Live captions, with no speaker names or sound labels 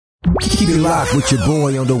Keep it locked with your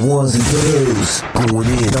boy on the ones and twos. Going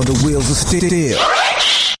in on the wheels of steel.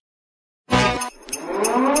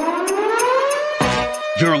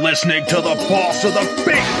 You're listening to the boss of the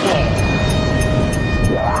big ball.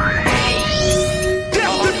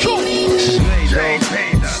 That's the truth. This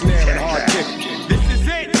is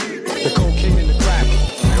it. The cocaine and the crack.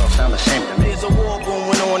 They don't sound the same to me. There's a war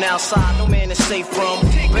going on outside. No man is safe from.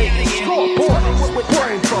 Scoreboard with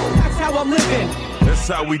brainful. That's how I'm living. That's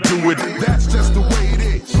how we do it. That's just the way it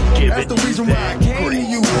is. That's the reason why I came to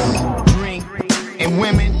you. Drink and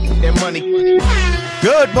women and money.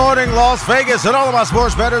 Good morning, Las Vegas, and all of my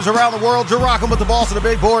sports bettors around the world. You're rocking with the boss of the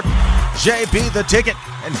big board, JB the Ticket,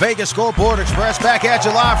 and Vegas Scoreboard Express back at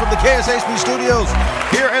you live from the KSHB studios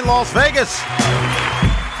here in Las Vegas.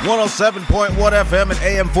 107.1 FM and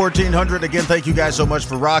AM 1400. Again, thank you guys so much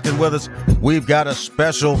for rocking with us. We've got a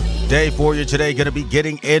special day for you today. Going to be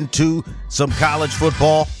getting into some college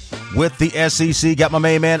football with the SEC. Got my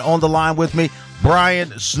main man on the line with me,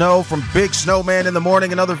 Brian Snow from Big Snowman in the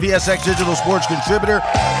Morning, another VSX Digital Sports contributor.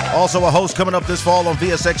 Also a host coming up this fall on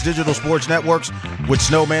VSX Digital Sports Networks with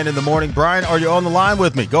Snowman in the Morning. Brian, are you on the line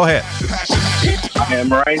with me? Go ahead. I am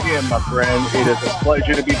right here, my friend. It is a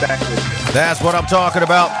pleasure to be back with you. That's what I'm talking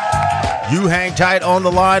about. You hang tight on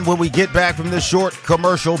the line when we get back from this short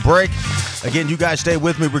commercial break. Again, you guys stay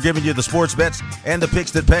with me. We're giving you the sports bets and the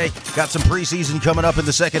picks that pay. Got some preseason coming up in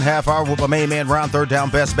the second half hour with my main man, round third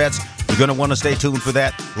down best bets. You're going to want to stay tuned for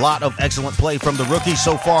that. Lot of excellent play from the rookies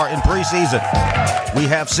so far in preseason. We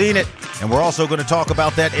have seen it, and we're also going to talk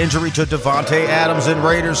about that injury to Devontae Adams in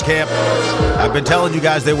Raiders camp. I've been telling you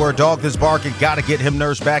guys they were a dog that's barking. Got to get him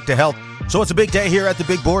nursed back to health. So it's a big day here at the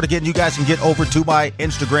big board. Again, you guys can get over to my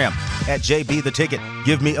Instagram at JB the Ticket.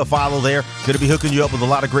 Give me a follow there. Going to be hooking you up with a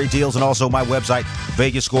lot of great deals, and also my website,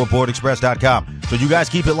 VegasScoreboardExpress.com. So you guys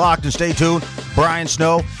keep it locked and stay tuned. Brian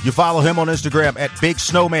Snow, you follow him on Instagram at Big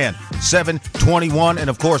Snowman 721, and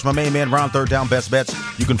of course my main man, round third down best bets.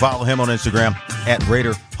 You can follow him on Instagram at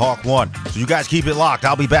Raider Hawk 1. So you guys keep it locked.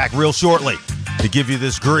 I'll be back real shortly to give you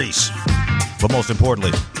this grease. But most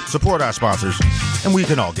importantly, support our sponsors, and we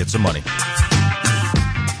can all get some money.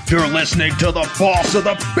 You're listening to the boss of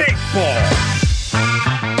the big ball,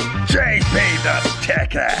 JB the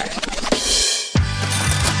Ticket.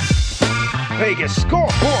 Vegas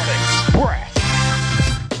Scoreboard Express,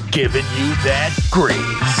 giving you that grease.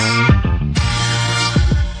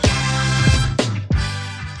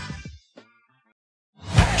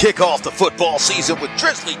 Kick off the football season with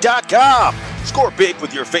Drizzly.com. Score big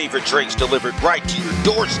with your favorite drinks delivered right to your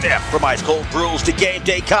doorstep. From ice cold brews to game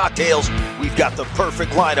day cocktails, we've got the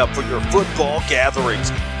perfect lineup for your football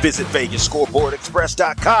gatherings. Visit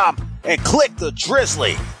VegasScoreboardExpress.com and click the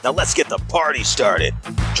Drizzly. Now let's get the party started.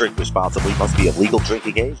 Drink responsibly. Must be of legal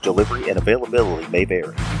drinking age. Delivery and availability may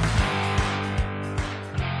vary.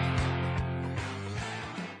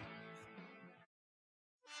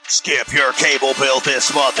 Skip your cable bill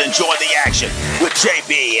this month and join the action with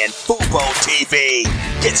JB and Fubo TV.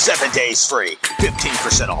 Get 7 days free,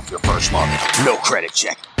 15% off your first month. No credit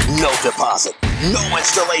check, no deposit, no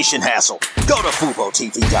installation hassle. Go to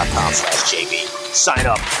FuboTV.com/JB. Sign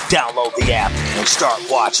up, download the app, and start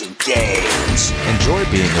watching games. Enjoy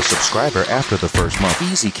being a subscriber after the first month.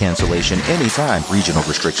 Easy cancellation anytime. Regional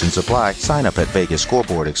restrictions apply. Sign up at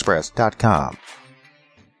VegasScoreboardExpress.com.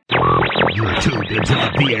 You're tuned into the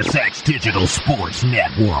VSX Digital Sports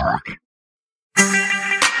Network.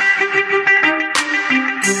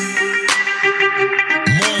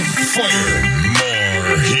 More fire,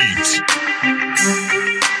 more heat.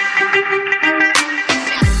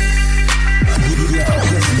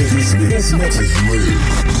 This mix is moved.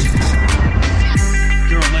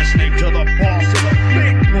 You're listening to the boss of the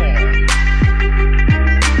big ball.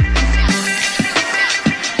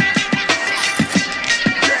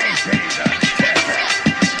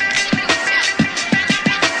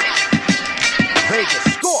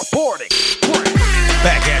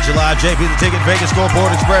 Back at you live, JB the Ticket, Vegas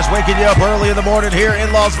Scoreboard Express, waking you up early in the morning here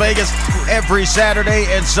in Las Vegas every Saturday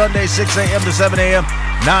and Sunday, 6 a.m. to 7 a.m.,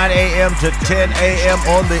 9 a.m. to 10 a.m.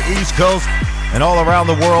 on the East Coast, and all around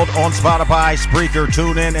the world on Spotify, Spreaker,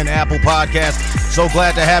 TuneIn, and Apple Podcasts. So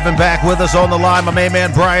glad to have him back with us on the line. My main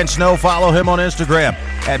man, Brian Snow. Follow him on Instagram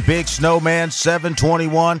at Big Snowman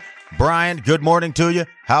 721. Brian, good morning to you.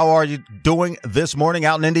 How are you doing this morning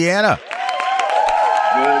out in Indiana?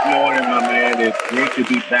 Good morning, my man. It's great to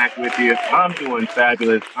be back with you. I'm doing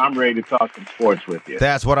fabulous. I'm ready to talk some sports with you.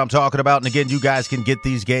 That's what I'm talking about. And again, you guys can get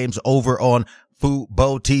these games over on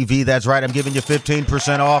Fubo TV. That's right. I'm giving you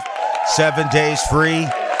 15% off, 7 days free.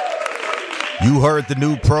 You heard the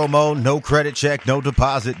new promo. No credit check, no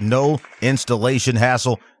deposit, no installation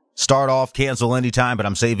hassle. start off, cancel anytime, but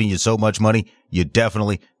I'm saving you so much money, you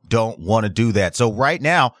definitely don't want to do that. So right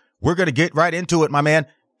now, we're going to get right into it, my man.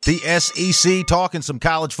 The SEC, talking some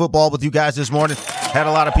college football with you guys this morning. Had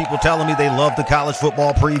a lot of people telling me they love the college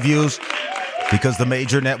football previews because the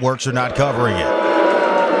major networks are not covering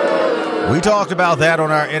it. We talked about that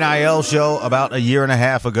on our NIL show about a year and a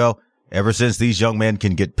half ago. Ever since these young men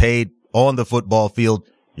can get paid on the football field,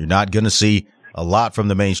 you're not going to see a lot from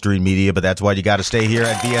the mainstream media, but that's why you got to stay here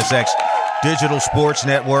at VSX Digital Sports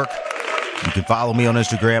Network. You can follow me on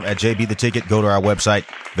Instagram at JB The Ticket. Go to our website,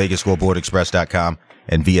 VegasScoreboardExpress.com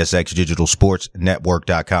and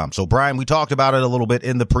VSXDigitalSportsNetwork.com. So, Brian, we talked about it a little bit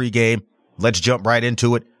in the pregame. Let's jump right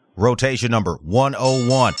into it. Rotation number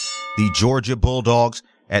 101. The Georgia Bulldogs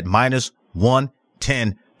at minus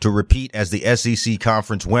 110 to repeat as the SEC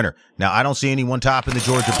conference winner. Now, I don't see anyone topping the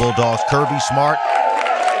Georgia Bulldogs. Kirby Smart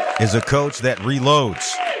is a coach that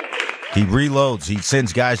reloads. He reloads. He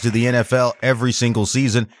sends guys to the NFL every single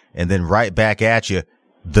season and then right back at you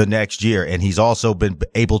the next year. And he's also been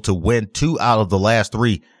able to win 2 out of the last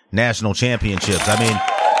 3 national championships. I mean,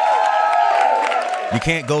 you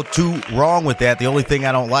can't go too wrong with that. The only thing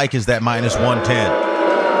I don't like is that minus 110.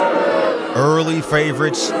 Early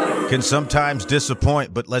favorites can sometimes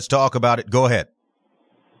disappoint, but let's talk about it. Go ahead.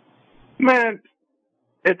 Man,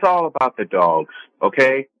 it's all about the dogs,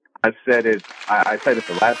 okay? I said it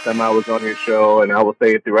the last time I was on your show, and I will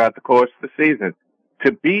say it throughout the course of the season.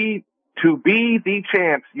 To be the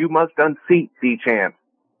champs, you must unseat the champs.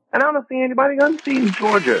 And I don't see anybody unseating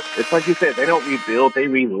Georgia. It's like you said, they don't rebuild, they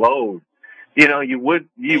reload. You know, you would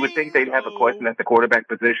think they'd have a question at the quarterback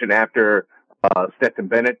position after Stetson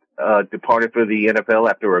Bennett departed for the NFL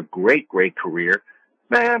after a great career.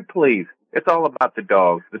 Man, please. It's all about the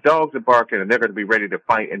dogs. The dogs are barking, and they're going to be ready to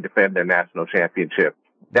fight and defend their national championship.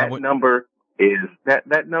 That number is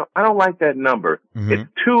no. I don't like that number. Mm-hmm.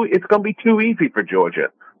 It's going to be too easy for Georgia.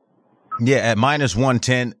 Yeah, at minus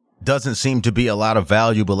 110 doesn't seem to be a lot of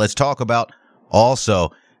value. But let's talk about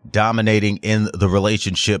also dominating in the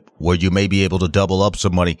relationship where you may be able to double up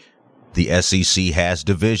some money. The SEC has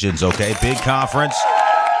divisions. Okay, big conference.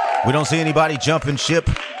 We don't see anybody jumping ship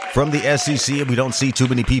from the SEC, and we don't see too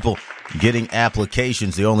many people getting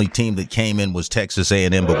applications. The only team that came in was Texas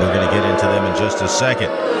A&M, but we're going to get into them in just a second.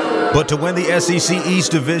 But to win the SEC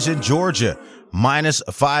East Division, Georgia, minus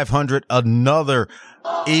 500, another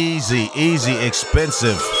easy,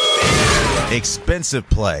 expensive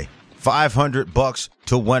play. $500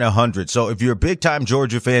 to win 100. So if you're a big-time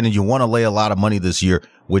Georgia fan and you want to lay a lot of money this year,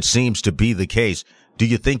 which seems to be the case, do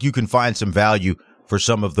you think you can find some value for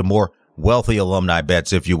some of the more wealthy alumni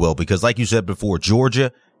bets, if you will? Because like you said before,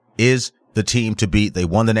 Georgia is the team to beat. They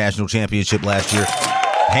won the national championship last year,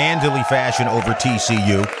 handily fashion over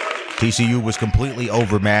TCU. TCU was completely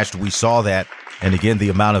overmatched. We saw that. And again, the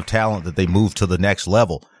amount of talent that they moved to the next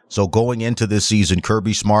level. So going into this season,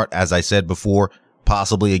 Kirby Smart, as I said before,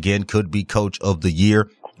 possibly again could be coach of the year.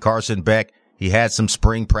 Carson Beck, he had some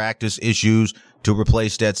spring practice issues to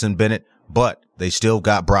replace Stetson Bennett, but they still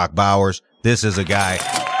got Brock Bowers. This is a guy,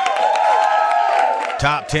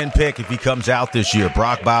 top 10 pick if he comes out this year.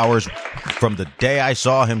 Brock Bowers, from the day I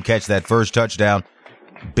saw him catch that first touchdown,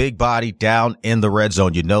 big body down in the red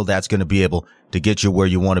zone. You know that's going to be able to get you where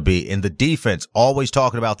you want to be. In the defense, always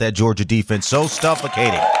talking about that Georgia defense, so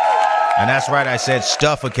suffocating. And that's right, I said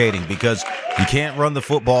suffocating, because you can't run the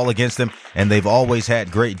football against them, and they've always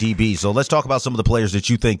had great DBs. So let's talk about some of the players that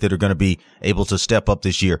you think that are going to be able to step up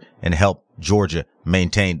this year and help Georgia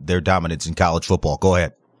maintain their dominance in college football. Go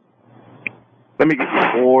ahead. Let me give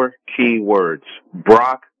you 4 key words.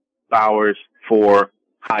 Brock Bowers for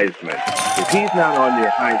Heisman. If he's not on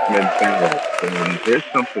your Heisman ballot, then there's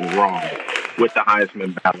something wrong with the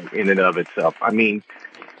Heisman ballot in and of itself. I mean,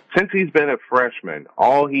 since he's been a freshman,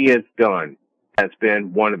 all he has done has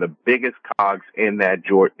been one of the biggest cogs in that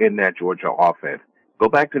Georgia offense. Go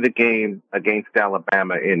back to the game against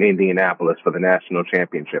Alabama in Indianapolis for the national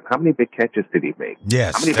championship. How many big catches did he make?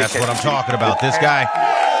 Yes, that's what I'm talking about. This guy,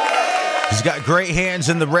 he's got great hands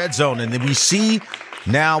in the red zone. And then we see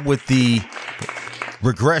now with the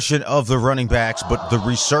regression of the running backs, but the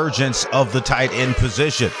resurgence of the tight end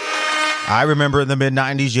position. I remember in the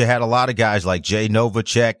mid-'90s, you had a lot of guys like Jay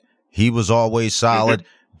Novacek. He was always solid.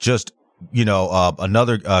 Just,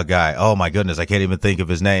 another guy. Oh, my goodness. I can't even think of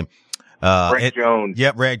his name. Greg Jones.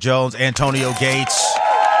 Yep, Greg Jones. Antonio Gates.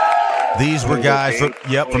 These were guys from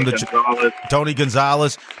Tony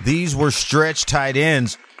Gonzalez. These were stretch tight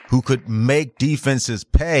ends who could make defenses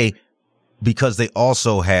pay because they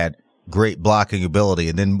also had great blocking ability.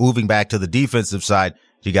 And then moving back to the defensive side,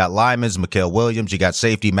 you got Lyman's, Mikael Williams. You got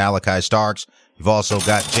safety Malachi Starks. You've also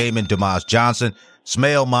got Jamin Demas Johnson.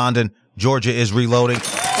 Smail Mondon, Georgia is reloading.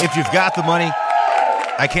 If you've got the money,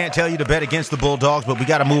 I can't tell you to bet against the Bulldogs, but we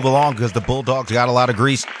got to move along because the Bulldogs got a lot of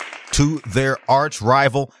grease to their arch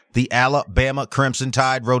rival, the Alabama Crimson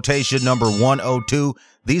Tide, rotation number 102.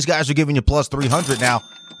 These guys are giving you plus 300 now.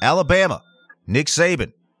 Alabama, Nick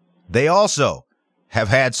Saban, they also have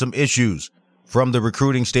had some issues from the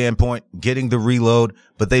recruiting standpoint, getting the reload,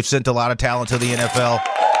 but they've sent a lot of talent to the NFL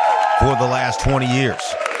for the last 20 years.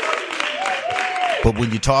 But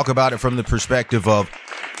when you talk about it from the perspective of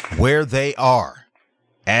where they are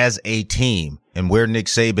as a team and where Nick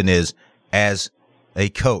Saban is as a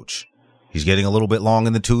coach, he's getting a little bit long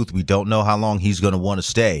in the tooth. We don't know how long he's going to want to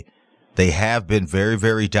stay. They have been very,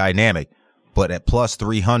 very dynamic, but at plus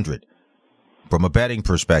 300, from a betting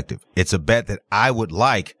perspective, it's a bet that I would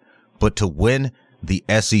like. But to win the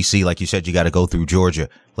SEC, like you said, you got to go through Georgia.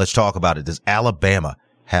 Let's talk about it. Does Alabama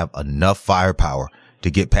have enough firepower to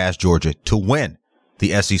get past Georgia to win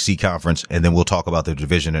the SEC conference? And then we'll talk about the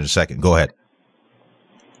division in a second. Go ahead.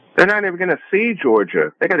 They're not even going to see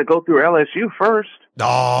Georgia. They got to go through LSU first.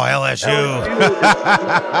 Oh, LSU.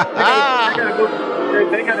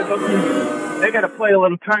 They got to play a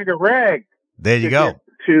little Tiger Rag. There you go.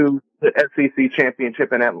 To the SEC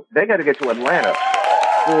championship, and they got to get to Atlanta.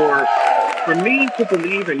 For me to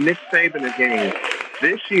believe in Nick Saban again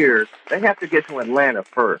this year, they have to get to Atlanta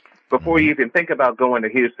first before you even think about going to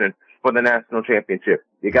Houston for the national championship.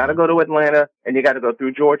 You got to go to Atlanta, and you got to go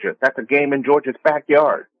through Georgia. That's a game in Georgia's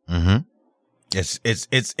backyard. Mm-hmm.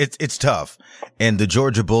 It's tough, and the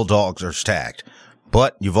Georgia Bulldogs are stacked.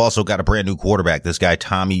 But you've also got a brand new quarterback, this guy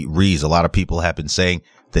Tommy Rees. A lot of people have been saying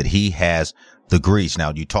that he has the grease.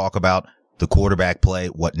 Now, you talk about the quarterback play,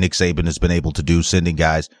 what Nick Saban has been able to do, sending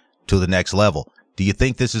guys to the next level. Do you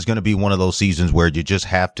think this is going to be one of those seasons where you just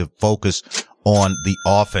have to focus on the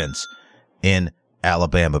offense in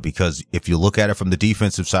Alabama? Because if you look at it from the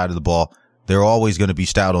defensive side of the ball, they're always going to be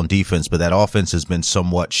stout on defense, but that offense has been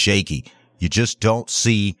somewhat shaky. You just don't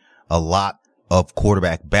see a lot of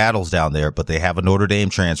quarterback battles down there, but they have a Notre Dame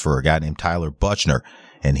transfer, a guy named Tyler Buchner,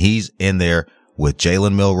 and he's in there with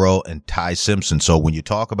Jalen Milroe and Ty Simpson. So when you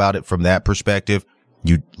talk about it from that perspective,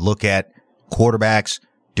 you look at quarterbacks,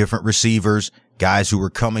 different receivers, guys who are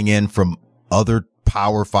coming in from other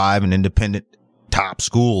Power 5 and independent top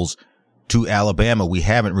schools to Alabama. We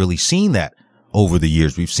haven't really seen that over the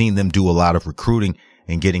years. We've seen them do a lot of recruiting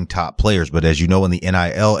and getting top players. But as you know, in the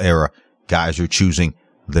NIL era, guys are choosing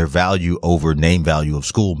their value over name value of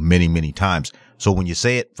school many, many times. So when you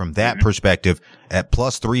say it from that perspective, at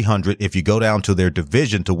plus 300, if you go down to their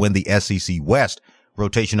division to win the SEC West,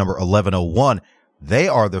 rotation number 1101, they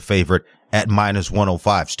are the favorite at minus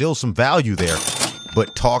 105. Still some value there,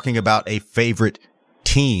 but talking about a favorite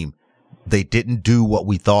team, they didn't do what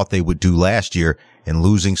we thought they would do last year, and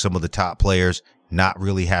losing some of the top players, not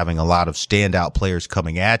really having a lot of standout players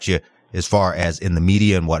coming at you as far as in the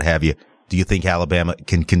media and what have you. Do you think Alabama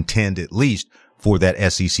can contend at least for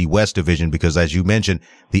that SEC West division? Because as you mentioned,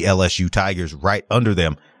 the LSU Tigers right under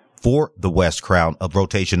them for the West crown of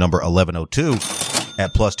rotation number 1102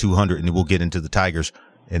 at plus 200. And we'll get into the Tigers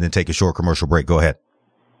and then take a short commercial break. Go ahead.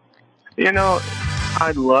 You know,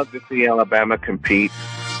 I'd love to see Alabama compete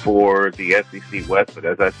for the SEC West, but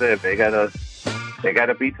as I said, they gotta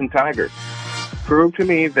beat some Tigers. Prove to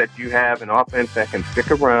me that you have an offense that can stick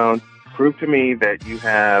around. Prove to me that you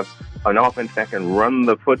have an offense that can run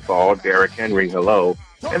the football, Derrick Henry, hello,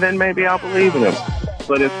 and then maybe I'll believe in them.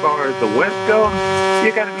 But as far as the West goes,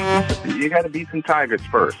 you gotta beat some Tigers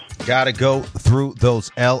first. Gotta go through those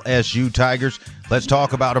LSU Tigers. Let's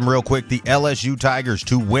talk about them real quick. The LSU Tigers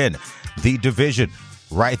to win the division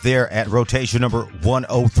right there at rotation number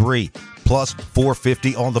 103, plus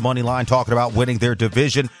 450 on the money line, talking about winning their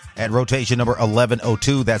division at rotation number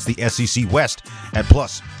 1102. That's the SEC West at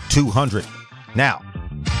plus 200. Now,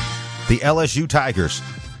 the LSU Tigers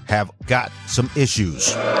have got some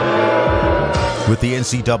issues with the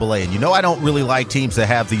NCAA. And you know I don't really like teams that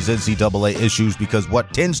have these NCAA issues, because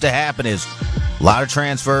what tends to happen is a lot of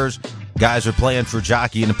transfers. Guys are playing for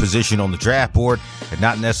jockey in a position on the draft board and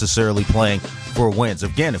not necessarily playing for wins.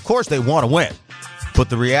 Again, of course they want to win, but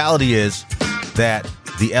the reality is that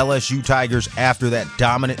the LSU Tigers, after that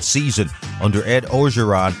dominant season under Ed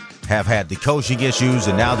Orgeron, have had the coaching issues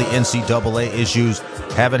and now the NCAA issues.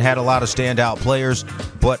 Haven't had a lot of standout players,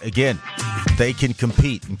 but again, they can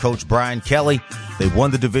compete. And Coach Brian Kelly, they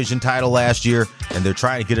won the division title last year, and they're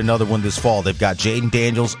trying to get another one this fall. They've got Jaden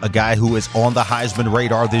Daniels, a guy who is on the Heisman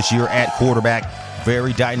radar this year at quarterback.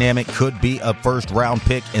 Very dynamic, could be a first-round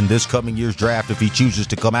pick in this coming year's draft if he chooses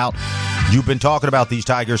to come out. You've been talking about these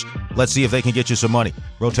Tigers. Let's see if they can get you some money.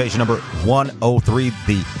 Rotation number 103,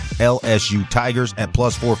 the LSU Tigers at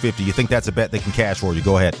plus 450. You think that's a bet they can cash for you?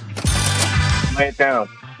 Go ahead. Lay it down.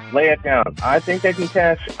 Lay it down. I think they can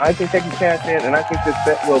cash. I think they can cash in, and I think this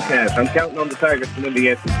bet will cash. I'm counting on the Tigers to win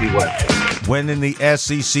the SEC West. Winning the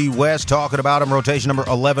SEC West, talking about them, rotation number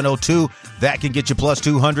 1102. That can get you plus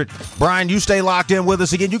 200. Brian, you stay locked in with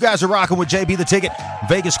us again. You guys are rocking with JB the Ticket.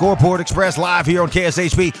 Vegas Scoreboard Express live here on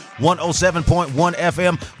KSHP 107.1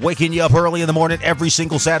 FM. Waking you up early in the morning every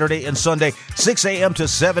single Saturday and Sunday, 6 a.m. to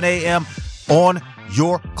 7 a.m. on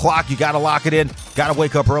your clock. You got to lock it in. Got to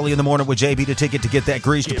wake up early in the morning with JB the Ticket to get that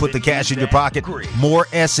grease, to put the cash in your pocket. More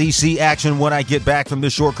SEC action when I get back from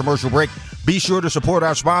this short commercial break. Be sure to support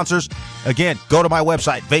our sponsors. Again, go to my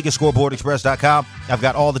website, VegasScoreboardExpress.com. I've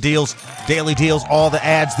got all the deals, daily deals, all the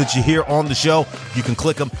ads that you hear on the show. You can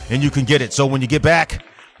click them and you can get it. So when you get back,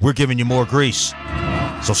 we're giving you more grease.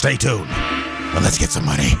 So stay tuned and let's get some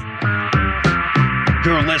money.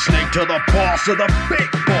 You're listening to the boss of the big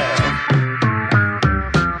ball,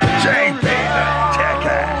 JB the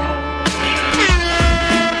Ticket.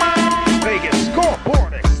 Vegas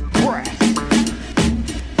Scoreboard Express.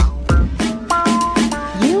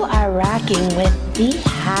 You are rocking with the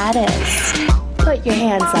hottest. Put your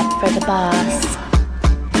hands up for the boss.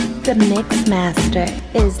 The Mix Master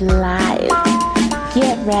is live.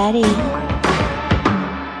 Get ready.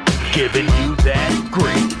 Giving you that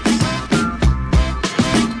grease.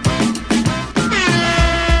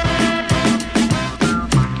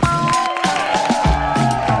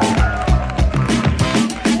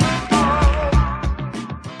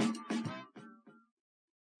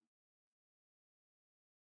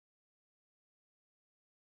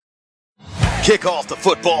 Kick off the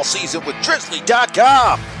football season with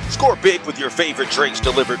Drizzly.com. Score big with your favorite drinks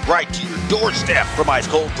delivered right to your doorstep. From ice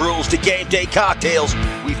cold brews to game day cocktails,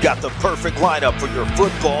 we've got the perfect lineup for your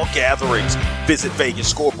football gatherings. Visit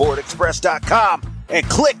VegasScoreboardExpress.com and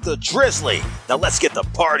click the Drizzly. Now let's get the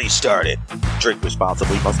party started. Drink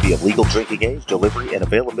responsibly. Must be of legal drinking age. Delivery and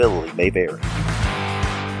availability may vary.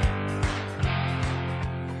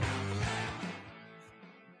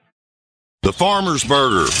 The Farmer's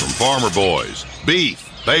Burger from Farmer Boys. Beef,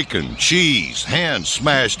 bacon, cheese,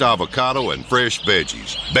 hand-smashed avocado, and fresh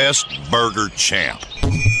veggies. Best burger champ.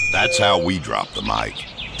 That's how we drop the mic.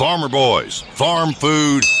 Farmer Boys. Farm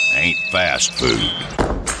food ain't fast food.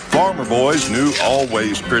 Farmer Boys' new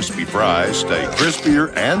always crispy fries stay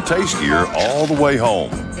crispier and tastier all the way home.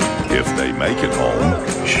 If they make it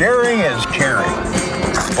home. Sharing is caring.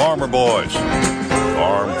 Farmer Boys.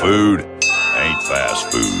 Farm food ain't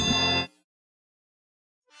fast food.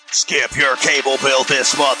 Skip your cable bill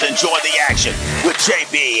this month and join the action with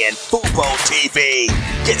JB and Fubo TV.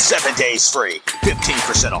 Get 7 days free,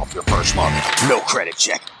 15% off your first month. No credit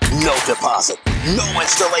check, no deposit, no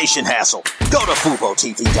installation hassle. Go to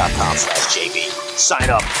FuboTV.com/JB. Sign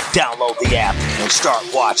up, download the app, and start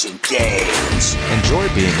watching games. Enjoy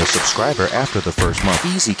being a subscriber after the first month.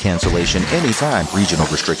 Easy cancellation anytime. Regional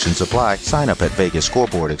restrictions apply. Sign up at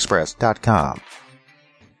VegasScoreboardExpress.com.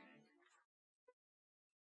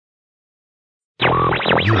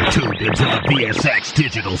 You're tuned into the VSX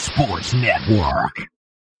Digital Sports Network. If you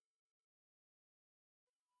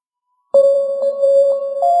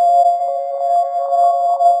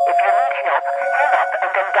need help, hang up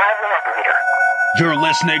and then dial the operator. You're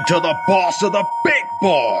listening to the boss of the big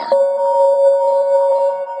bar.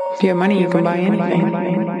 If you have money, you can buy anything.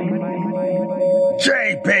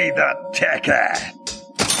 JB the Ticket.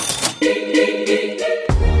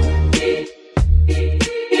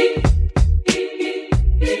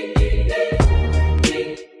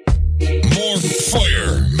 More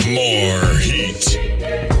fire, more heat.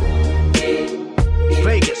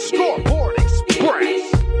 Vegas Scoreboard Express.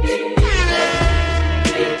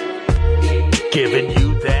 Giving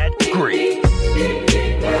you that grease.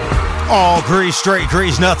 All grease, straight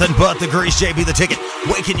grease, nothing but the grease. JB the Ticket,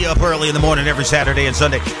 waking you up early in the morning every Saturday and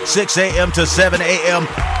Sunday, 6 a.m. to 7 a.m.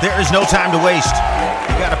 There is no time to waste.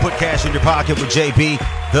 You got to put cash in your pocket with JB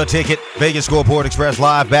the Ticket. Vegas Scoreboard Express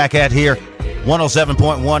live back at here.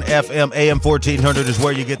 107.1 FM, AM 1400 is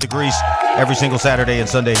where you get the grease every single Saturday and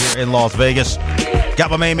Sunday here in Las Vegas.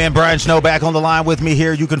 Got my main man Brian Snow back on the line with me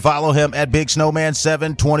here. You can follow him at Big Snowman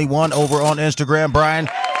 721 over on Instagram. Brian,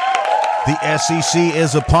 the SEC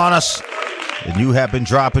is upon us, and you have been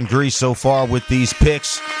dropping grease so far with these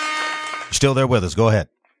picks. You're still there with us. Go ahead.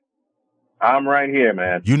 I'm right here,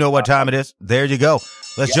 man. You know what time it is. There you go.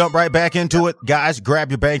 Let's jump right back into it. Guys,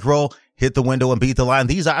 grab your bankroll, hit the window, and beat the line.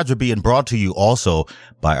 These odds are being brought to you also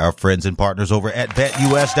by our friends and partners over at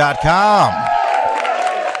BetUS.com.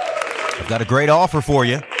 I've got a great offer for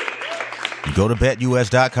you. You go to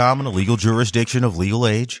BetUS.com in a legal jurisdiction of legal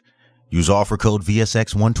age. Use offer code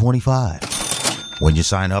VSX125 when you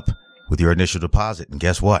sign up with your initial deposit. And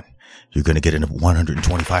guess what? You're going to get a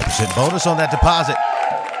 125% bonus on that deposit.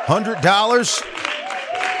 $100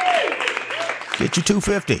 get you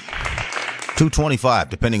 $250, $225,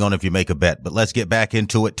 depending on if you make a bet. But let's get back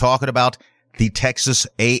into it. Talking about the Texas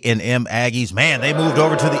A&M Aggies. Man, they moved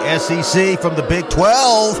over to the SEC from the Big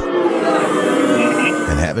 12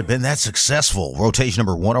 and haven't been that successful. Rotation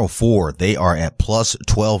number 104. They are at plus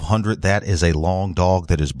 1,200. That is a long dog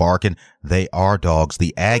that is barking. They are dogs.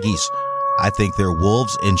 The Aggies, I think they're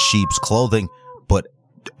wolves in sheep's clothing, but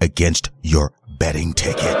against your betting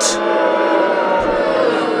tickets.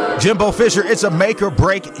 Jimbo Fisher, it's a make or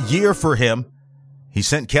break year for him. He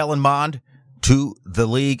sent Kellen Mond to the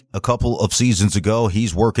league a couple of seasons ago.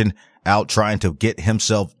 He's working out trying to get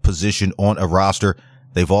himself positioned on a roster.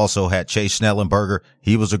 They've also had Chase Snellenberger.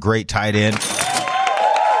 He was a great tight end.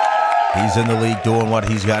 He's in the league doing what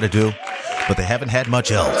he's got to do, but they haven't had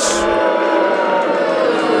much else.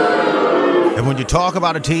 And when you talk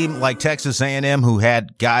about a team like Texas A&M, who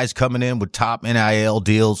had guys coming in with top NIL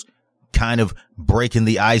deals, kind of breaking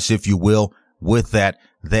the ice, if you will, with that,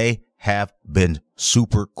 they have been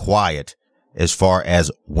super quiet as far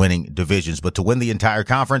as winning divisions. But to win the entire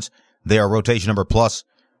conference, they are rotation number plus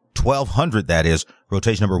 1,200. That is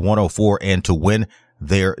rotation number 104. And to win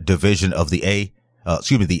their division of the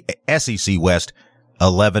the SEC West,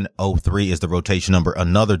 1103 is the rotation number.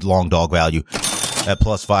 Another long dog value at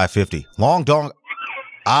plus 550. Long dog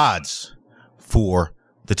odds for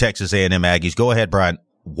the Texas A&M Aggies. Go ahead, Brian.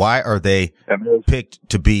 Why are they picked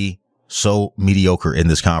to be so mediocre in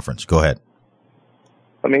this conference? Go ahead.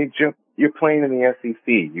 I mean, you're playing in the SEC.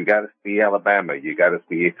 You got to see Alabama. You got to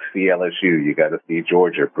see LSU. You got to see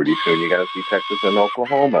Georgia. Pretty soon you got to see Texas and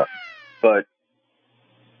Oklahoma. But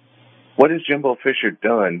what has Jimbo Fisher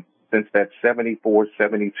done since that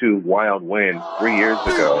 74-72 wild win 3 years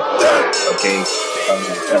ago against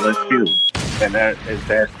LSU? And that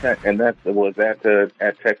was at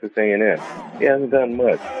Texas A&M. He hasn't done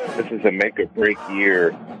much. This is a make or break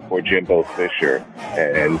year for Jimbo Fisher,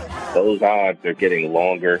 and those odds are getting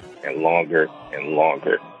longer and longer and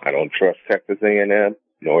longer. I don't trust Texas A&M,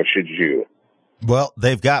 nor should you. Well,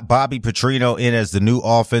 they've got Bobby Petrino in as the new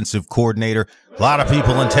offensive coordinator. A lot of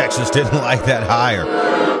people in Texas didn't like that hire,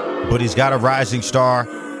 but he's got a rising star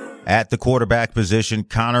at the quarterback position,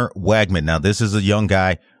 Connor Wagman. Now, this is a young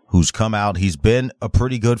guy who's come out. He's been a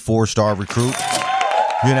pretty good 4-star recruit.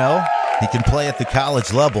 You know, he can play at the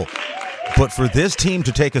college level. But for this team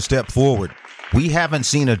to take a step forward, we haven't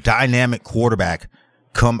seen a dynamic quarterback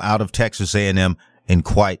come out of Texas A&M in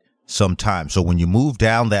quite some time. So when you move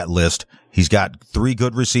down that list, he's got 3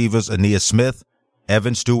 good receivers, Aeneas Smith,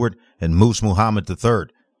 Evan Stewart, and Moose Muhammad III.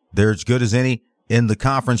 They're as good as any in the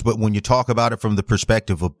conference, but when you talk about it from the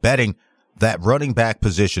perspective of betting, that running back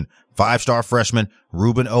position, 5-star freshman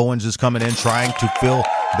Reuben Owens is coming in trying to fill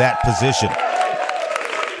that position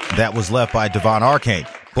that was left by Devon Arcane.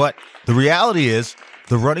 But the reality is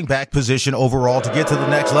the running back position overall to get to the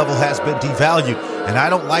next level has been devalued. And I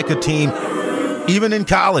don't like a team, even in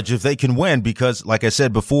college, if they can win, because like I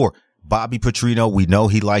said before, Bobby Petrino, we know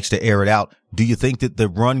he likes to air it out. Do you think that the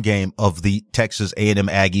run game of the Texas A&M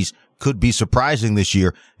Aggies could be surprising this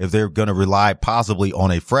year if they're going to rely possibly on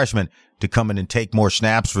a freshman to come in and take more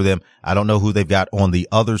snaps for them? I don't know who they've got on the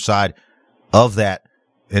other side of that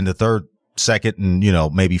in the third, second,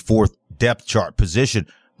 and, maybe fourth depth chart position.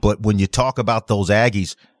 But when you talk about those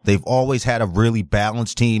Aggies, they've always had a really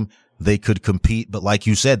balanced team. They could compete, but like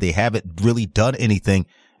you said, they haven't really done anything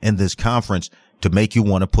in this conference to make you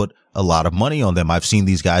want to put a lot of money on them. I've seen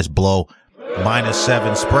these guys blow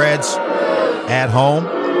 -7 spreads at home,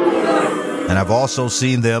 and I've also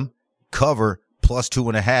seen them cover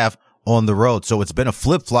 +2.5 on the road. So it's been a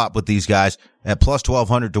flip-flop with these guys at plus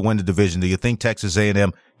 1,200 to win the division. Do you think Texas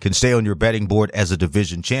A&M can stay on your betting board as a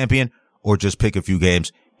division champion, or just pick a few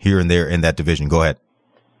games here and there in that division? Go ahead.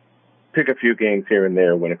 Pick a few games here and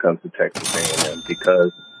there when it comes to Texas A&M,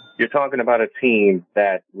 because you're talking about a team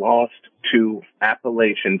that lost to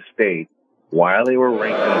Appalachian State while they were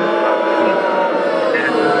ranked in the top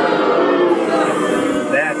 10.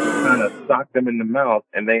 That kind of socked them in the mouth,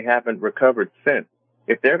 and they haven't recovered since.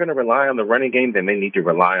 If they're going to rely on the running game, then they need to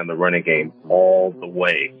rely on the running game all the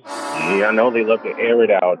way. Yeah, I know they love to air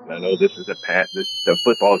it out. I know this is the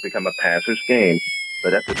football has become a passer's game,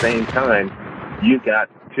 but at the same time, you got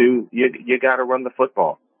to run the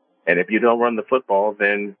football. And if you don't run the football,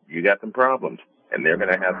 then you got some problems. And they're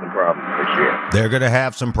going to have some problems this year. They're going to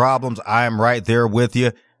have some problems. I am right there with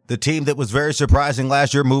you. The team that was very surprising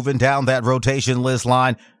last year, moving down that rotation list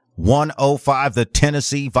line, 105, the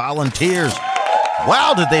Tennessee Volunteers.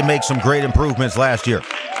 Wow, did they make some great improvements last year.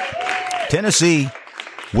 Tennessee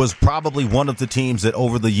was probably one of the teams that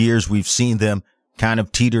over the years we've seen them kind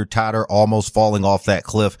of teeter-totter, almost falling off that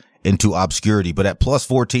cliff into obscurity. But at plus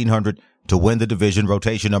 1,400 to win the division,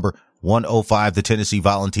 rotation number 105, the Tennessee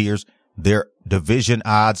Volunteers, their division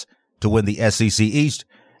odds to win the SEC East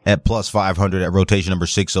at plus 500 at rotation number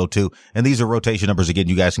 602. And these are rotation numbers, again,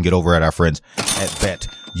 you guys can get over at our friends at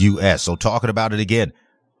BetUS. So talking about it again,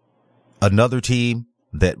 another team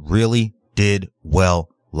that really did well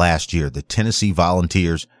last year, the Tennessee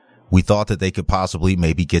Volunteers. We thought that they could possibly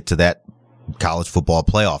maybe get to that college football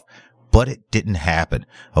playoff, but it didn't happen.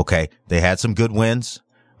 Okay. They had some good wins.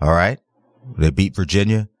 All right. They beat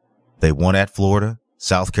Virginia. They won at Florida,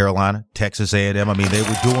 South Carolina, Texas A&M. I mean, they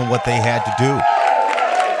were doing what they had to do.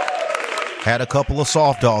 Had a couple of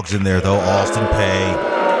soft dogs in there, though. Austin Peay,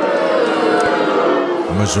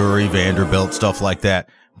 Missouri, Vanderbilt, stuff like that.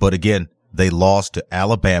 But again, they lost to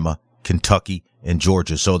Alabama, Kentucky, and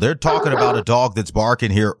Georgia. So they're talking about a dog that's barking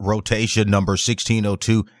here, rotation number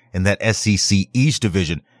 1602 in that SEC East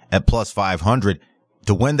division at plus 500.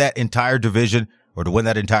 To win that entire division or to win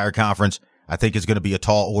that entire conference, I think it's going to be a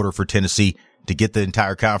tall order for Tennessee to get the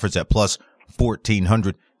entire conference at plus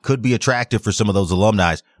 1,400. Could be attractive for some of those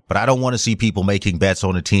alumni, but I don't want to see people making bets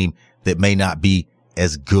on a team that may not be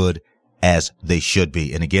as good as they should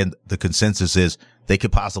be. And again, the consensus is they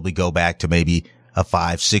could possibly go back to maybe a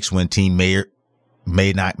 5-6 win team,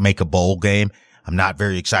 may not make a bowl game. I'm not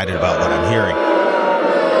very excited about what I'm hearing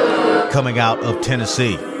coming out of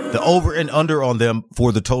Tennessee. The over and under on them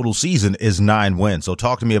for the total season is 9 wins. So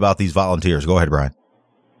talk to me about these Volunteers. Go ahead, Brian.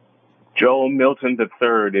 Joe Milton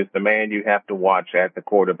III is the man you have to watch at the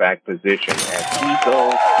quarterback position as he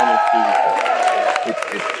goes Tennessee.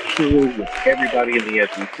 It's true with everybody in the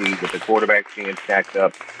SEC with the quarterbacks being stacked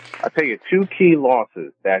up. I'll tell you 2 key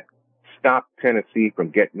losses that stopped Tennessee from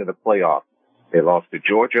getting to the playoffs. They lost to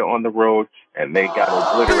Georgia on the road, and they got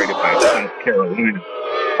obliterated by South Carolina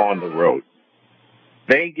on the road.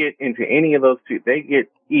 They get into any of those two, they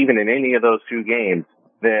get even in any of those 2 games,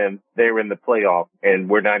 then they're in the playoff, and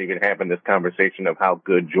we're not even having this conversation of how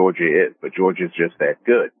good Georgia is, but Georgia's just that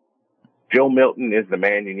good. Joe Milton is the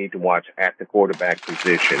man you need to watch at the quarterback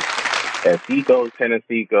position. As he goes,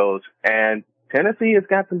 Tennessee goes, and Tennessee has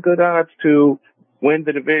got some good odds to win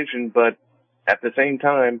the division, but at the same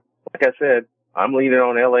time, like I said, I'm leaning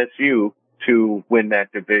on LSU to win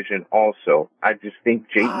that division also. I just think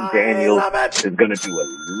Jayden Daniels is going to do a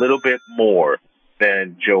little bit more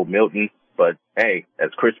than Joe Milton. But, hey,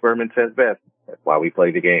 as Chris Berman says best, that's why we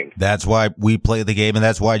play the game. That's why we play the game, and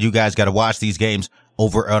that's why you guys got to watch these games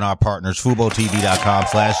over on our partners,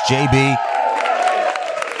 FuboTV.com/JB.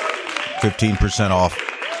 15% off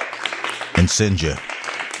and send you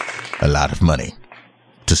a lot of money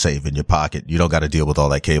to save in your pocket. You don't got to deal with all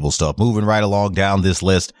that cable stuff. Moving right along down this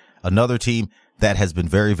list, another team that has been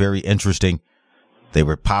very, very interesting. They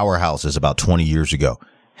were powerhouses about 20 years ago.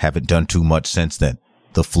 Haven't done too much since then.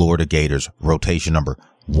 The Florida Gators, rotation number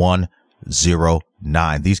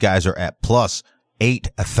 109. These guys are at plus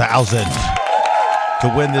 8,000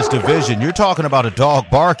 to win this division. You're talking about a dog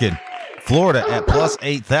barking. Florida at plus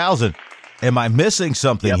 8,000. Am I missing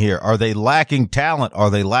something here? Are they lacking talent? Are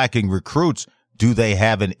they lacking recruits? Do they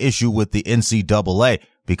have an issue with the NCAA?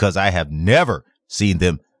 Because I have never seen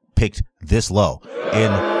them picked this low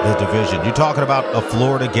in the division. You're talking about a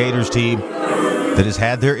Florida Gators team that has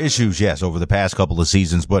had their issues, yes, over the past couple of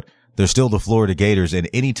seasons, but they're still the Florida Gators. And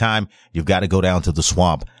anytime you've got to go down to the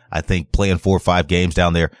swamp, I think playing 4 or 5 games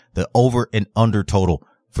down there, the over and under total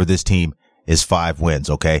for this team is 5 wins.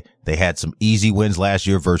 Okay. They had some easy wins last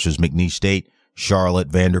year versus McNeese State, Charlotte,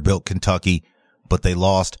 Vanderbilt, Kentucky, but they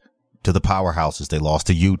lost to the powerhouses. They lost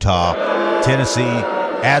to Utah, Tennessee,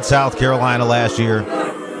 at South Carolina last year.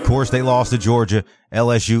 Of course, they lost to Georgia,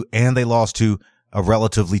 LSU, and they lost to a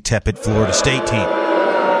relatively tepid Florida State team.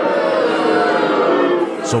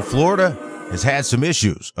 So Florida has had some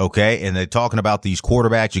issues, okay? And they're talking about these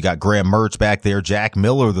quarterbacks. You got Graham Mertz back there, Jack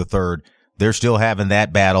Miller III. They're still having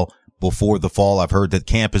that battle before the fall. I've heard that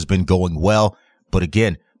camp has been going well. But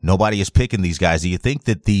again, nobody is picking these guys. Do you think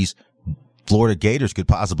that these Florida Gators could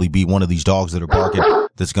possibly be one of these dogs that are barking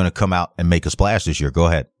that's going to come out and make a splash this year? Go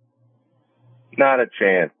ahead. Not a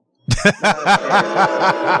chance.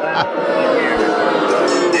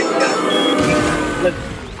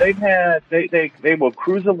 They will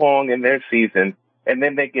cruise along in their season, and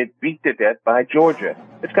then they get beat to death by Georgia.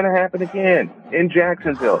 It's going to happen again in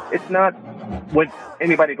Jacksonville. It's not with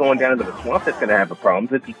anybody going down into the swamp that's going to have the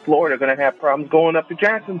problems. It's Florida going to have problems going up to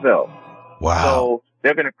Jacksonville. Wow. So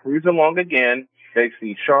they're going to cruise along again. They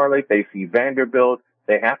see Charlotte. They see Vanderbilt.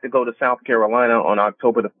 They have to go to South Carolina on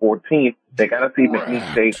October the 14th. They got to see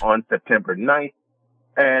McNeese State on September 9th.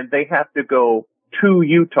 And they have to go to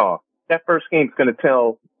Utah. That first game's going to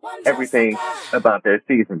tell everything about their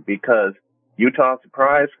season because Utah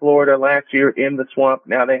surprised Florida last year in the swamp.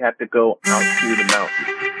 Now they have to go out to the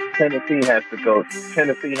mountains. Tennessee has to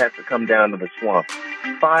come down to the swamp.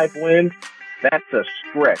 5 wins. That's a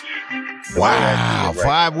stretch. Wow,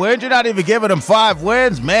 5 wins? You're not even giving them 5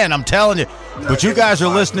 wins? Man, I'm telling you. But you guys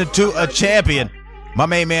are listening to a champion. My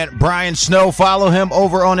main man, Brian Snow. Follow him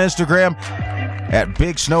over on Instagram at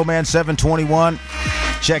Big Snowman 721.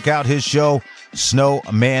 Check out his show,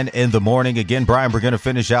 Snowman in the Morning. Again, Brian, we're going to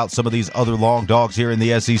finish out some of these other long dogs here in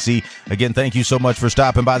the SEC. Again, thank you so much for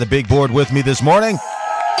stopping by the big board with me this morning.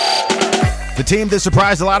 The team that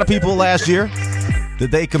surprised a lot of people last year, that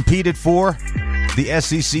they competed for the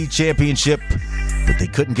SEC championship, but they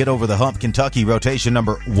couldn't get over the hump. Kentucky, rotation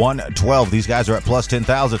number 112. These guys are at plus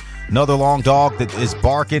 10,000. Another long dog that is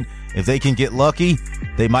barking. If they can get lucky,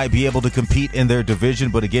 they might be able to compete in their division.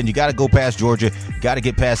 But again, you got to go past Georgia, got to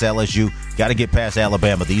get past LSU, got to get past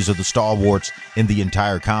Alabama. These are the stalwarts in the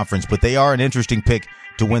entire conference. But they are an interesting pick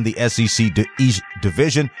to win the SEC East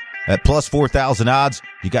division. At plus 4,000 odds,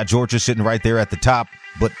 you got Georgia sitting right there at the top.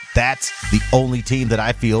 But that's the only team that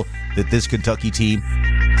I feel that this Kentucky team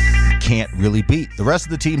can't really beat. The rest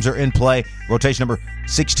of the teams are in play. Rotation number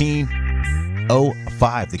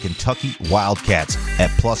 1605, the Kentucky Wildcats at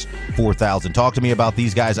plus 4,000. Talk to me about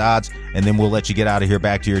these guys' odds, and then we'll let you get out of here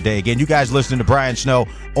back to your day. Again, you guys listening to Brian Snow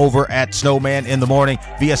over at Snowman in the Morning.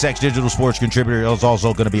 VSX Digital Sports contributor is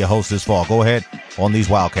also going to be a host this fall. Go ahead on these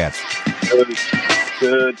Wildcats.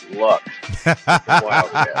 Good luck.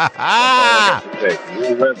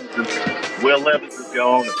 Will Levis is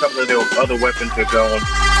gone. A couple of their other weapons are gone.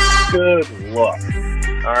 Good luck.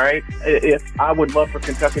 All right? I would love for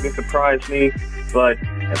Kentucky to surprise me, but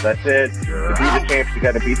as I said, to be the champs, you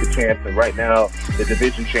got to beat the champs. And right now, the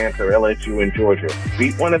division champs are LSU and Georgia.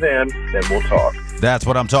 Beat one of them, then we'll talk. That's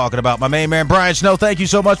what I'm talking about. My main man, Brian Snow, thank you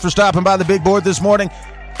so much for stopping by the big board this morning.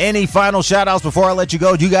 Any final shout-outs before I let you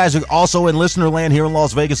go? You guys are also in listener land here in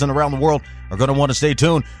Las Vegas and around the world are going to want to stay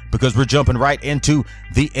tuned because we're jumping right into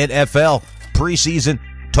the NFL preseason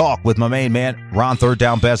talk with my main man, Ron Third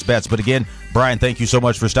Down Best Bets. But again, Brian, thank you so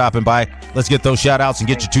much for stopping by. Let's get those shout-outs and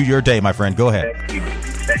get you to your day, my friend. Go ahead.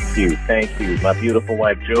 Thank you. My beautiful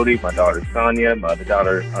wife, Jody, my daughter, Sonia, my other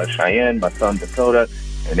daughter, Cheyenne, my son, Dakota,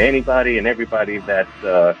 and anybody and everybody that's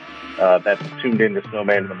tuned in to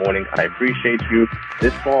Snowman in the Morning. I appreciate you.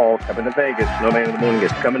 This fall, coming to Vegas. Snowman in the Morning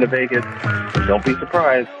is coming to Vegas. And don't be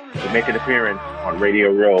surprised to make an appearance on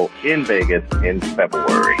Radio Row in Vegas in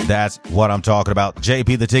February. That's what I'm talking about.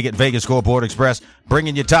 JP the Ticket, Vegas Scoreboard Express,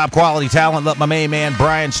 bringing you top quality talent. Let my main man,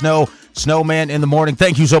 Brian Snow, Snowman in the Morning.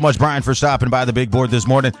 Thank you so much, Brian, for stopping by the big board this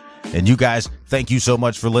morning. And you guys, thank you so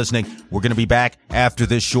much for listening. We're going to be back after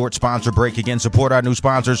this short sponsor break. Again, support our new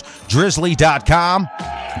sponsors, Drizzly.com.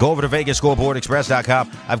 Go over to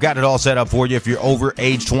VegasScoreboardExpress.com. I've got it all set up for you. If you're over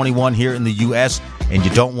age 21 here in the U.S. and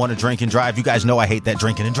you don't want to drink and drive, you guys know I hate that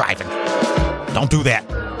drinking and driving. Don't do that.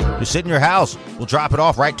 Just sit in your house. We'll drop it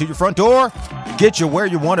off right to your front door. Get you where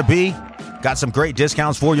you want to be. Got some great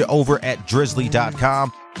discounts for you over at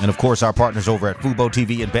Drizzly.com. And, of course, our partners over at Fubo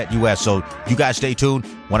TV and BetUS. So you guys stay tuned.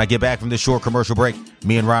 When I get back from this short commercial break,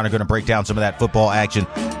 me and Ron are going to break down some of that football action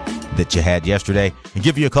that you had yesterday and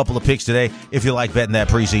give you a couple of picks today if you like betting that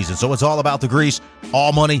preseason. So it's all about the grease,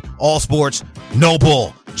 all money, all sports, no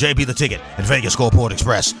bull. JB the Ticket and Vegas Scoreboard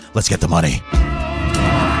Express. Let's get the money.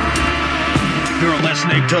 You're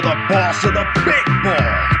listening to the boss of the big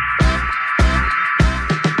ball,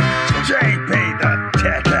 JB the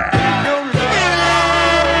Ticket.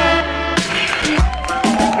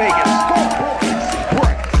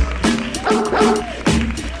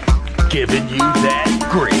 Giving you that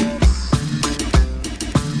grease.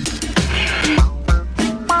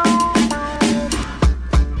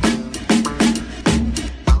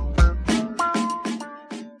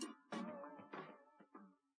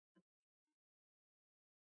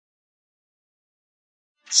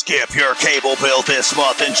 Skip your cable bill this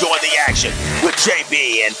month and join the action with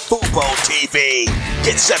JB and Fubo TV.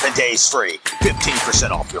 Get 7 days free,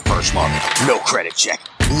 15% off your first month. No credit check,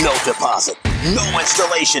 no deposit, no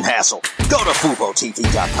installation hassle. Go to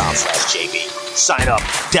FuboTV.com/JB. Sign up,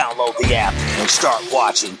 download the app, and start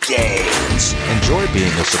watching games. Enjoy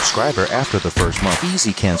being a subscriber after the first month.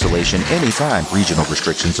 Easy cancellation anytime. Regional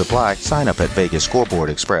restrictions apply. Sign up at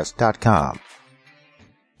VegasScoreboardExpress.com.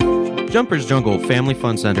 Jumpers Jungle Family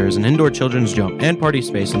Fun Center is an indoor children's jump and party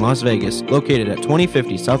space in Las Vegas, located at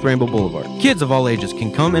 2050 South Rainbow Boulevard. Kids of all ages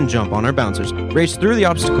can come and jump on our bouncers, race through the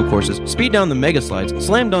obstacle courses, speed down the mega slides,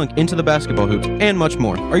 slam dunk into the basketball hoops, and much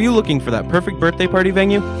more. Are you looking for that perfect birthday party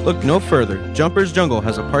venue? Look no further. Jumpers Jungle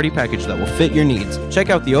has a party package that will fit your needs. Check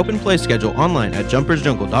out the open play schedule online at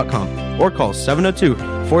jumpersjungle.com or call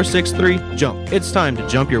 702-463-JUMP. It's time to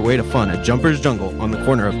jump your way to fun at Jumpers Jungle on the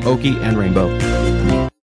corner of Oakey and Rainbow.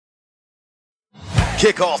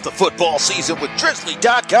 Kick off the football season with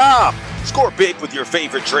Drizzly.com. Score big with your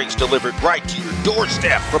favorite drinks delivered right to your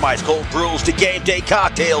doorstep. From ice cold brews to game day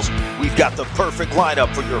cocktails, we've got the perfect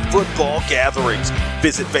lineup for your football gatherings.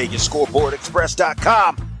 Visit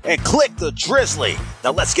VegasScoreboardExpress.com and click the Drizzly.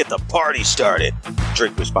 Now let's get the party started.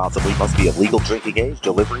 Drink responsibly. Must be of legal drinking age.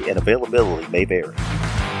 Delivery and availability may vary.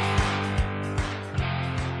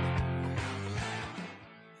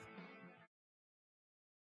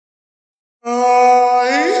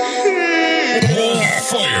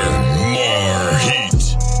 Fire, more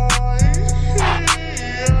heat.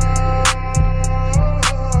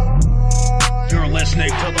 You're listening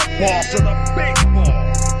to the boss of the big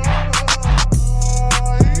ball.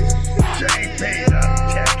 JP the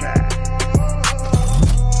Kicker.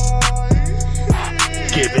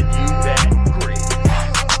 Giving you that green.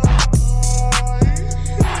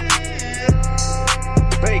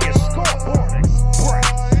 Vegas Scoreboard Express.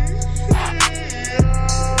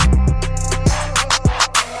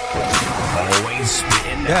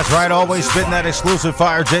 That's right, always spitting that exclusive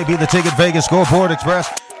fire. JB the Ticket, Vegas Scoreboard Express,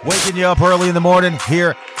 waking you up early in the morning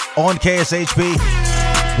here on KSHP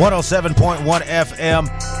 107.1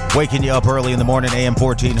 FM, waking you up early in the morning, AM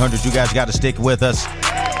 1400. You guys got to stick with us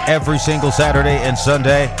every single Saturday and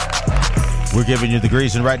Sunday. We're giving you the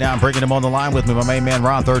grease, right now I'm bringing him on the line with me, my main man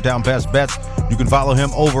Ron, Third Down Best Bets. You can follow him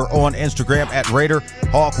over on Instagram at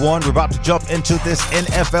RaiderHawk1. We're about to jump into this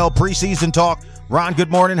NFL preseason talk. Ron, good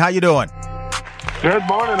morning. How you doing? Good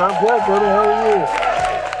morning. I'm good, brother. How are you?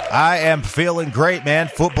 I am feeling great, man.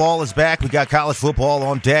 Football is back. We got college football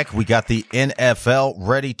on deck. We got the NFL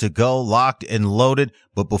ready to go, locked and loaded.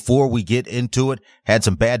 But before we get into it, had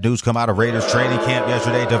some bad news come out of Raiders training camp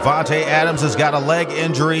yesterday. Davante Adams has got a leg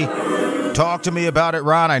injury. Talk to me about it,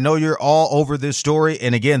 Ron. I know you're all over this story.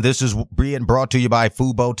 And again, this is being brought to you by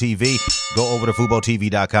Fubo TV. Go over to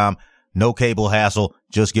FuboTV.com. No cable hassle.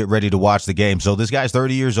 Just get ready to watch the game. So this guy's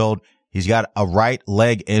 30 years old. He's got a right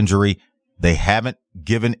leg injury. They haven't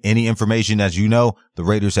given any information. As you know, the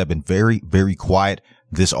Raiders have been very, very quiet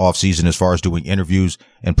this offseason as far as doing interviews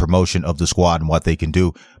and promotion of the squad and what they can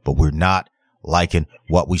do. But we're not liking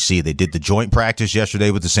what we see. They did the joint practice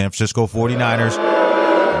yesterday with the San Francisco 49ers.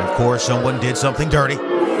 And of course, someone did something dirty.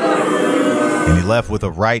 And he left with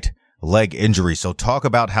a right leg injury. So talk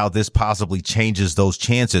about how this possibly changes those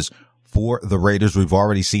chances for the Raiders. We've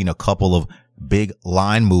already seen a couple of big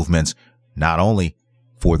line movements, not only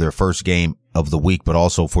for their first game of the week, but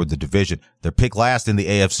also for the division. They're picked last in the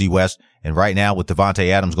AFC West. And right now with Davante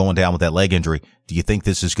Adams going down with that leg injury, do you think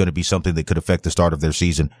this is going to be something that could affect the start of their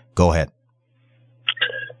season? Go ahead.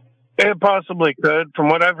 It possibly could. From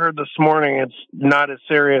what I've heard this morning, it's not as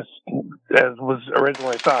serious as was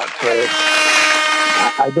originally thought. So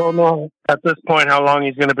I don't know at this point how long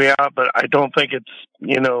he's going to be out, but I don't think it's,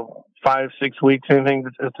 5-6 weeks, anything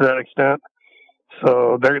to that extent.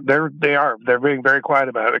 So they're being very quiet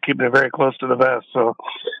about it. They're keeping it very close to the vest. So,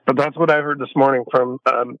 but that's what I heard this morning from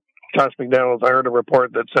Josh McDaniels. I heard a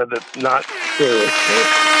report that said it's not serious.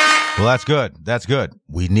 Well, that's good. That's good.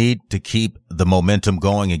 We need to keep the momentum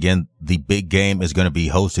going. Again, the big game is going to be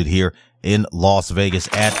hosted here in Las Vegas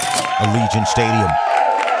at Allegiant Stadium.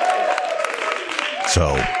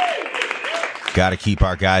 So, got to keep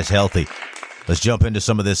our guys healthy. Let's jump into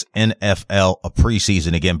some of this NFL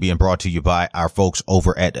preseason, again, being brought to you by our folks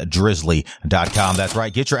over at Drizzly.com. That's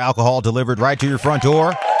right. Get your alcohol delivered right to your front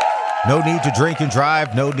door. No need to drink and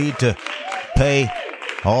drive. No need to pay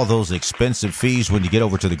all those expensive fees when you get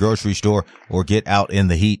over to the grocery store or get out in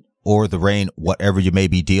the heat or the rain, whatever you may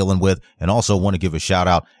be dealing with. And also want to give a shout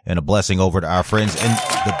out and a blessing over to our friends in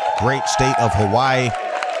the great state of Hawaii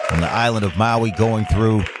and the island of Maui going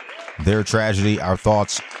through their tragedy. Our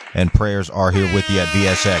thoughts and prayers are here with you at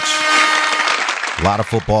VSX. A lot of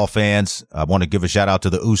football fans. I want to give a shout out to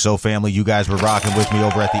the Uso family. You guys were rocking with me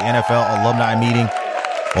over at the NFL alumni meeting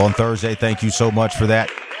on Thursday. Thank you so much for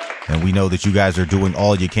that. And we know that you guys are doing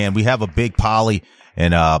all you can. We have a big Poly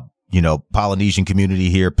and, Polynesian community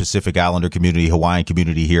here, Pacific Islander community, Hawaiian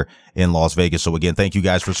community here in Las Vegas. So again, thank you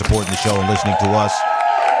guys for supporting the show and listening to us.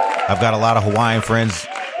 I've got a lot of Hawaiian friends,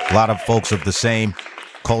 a lot of folks of the same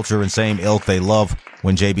culture and same ilk. They love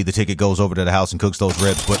when JB the Ticket goes over to the house and cooks those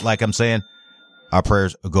ribs. But like I'm saying, our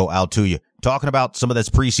prayers go out to you. Talking about some of this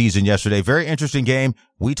preseason yesterday. Very interesting game.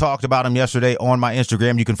 We talked about them yesterday on my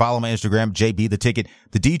Instagram. You can follow my Instagram, JB the Ticket.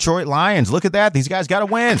 The Detroit Lions. Look at that. These guys got to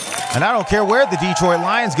win. And I don't care where the Detroit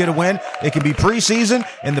Lions get a win. It can be preseason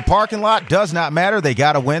in the parking lot. Does not matter. They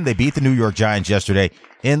got to win. They beat the New York Giants yesterday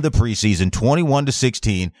in the preseason,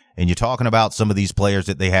 21-16. And you're talking about some of these players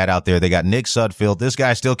that they had out there. They got Nick Sudfeld. This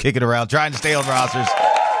guy's still kicking around, trying to stay on rosters,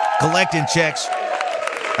 collecting checks.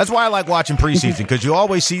 That's why I like watching preseason, because you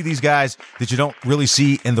always see these guys that you don't really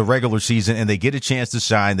see in the regular season, and they get a chance to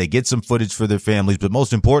shine. They get some footage for their families, but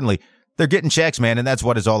most importantly, they're getting checks, man, and that's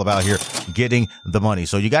what it's all about here, getting the money.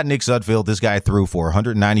 So you got Nick Sudfeld. This guy threw for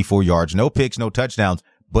 194 yards, no picks, no touchdowns,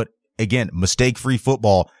 but again, mistake-free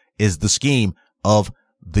football is the scheme of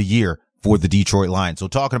the year for the Detroit Lions. So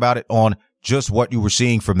talking about it on just what you were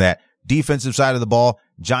seeing from that defensive side of the ball,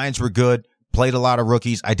 Giants were good, played a lot of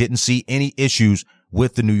rookies. I didn't see any issues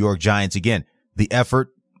with the New York Giants. Again, the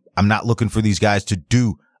effort, I'm not looking for these guys to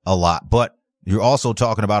do a lot, but you're also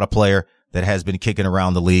talking about a player that has been kicking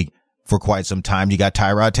around the league for quite some time. You got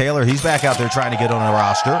Tyrod Taylor. He's back out there trying to get on a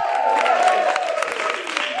roster.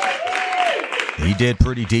 He did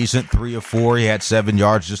pretty decent, 3 of 4. He had 7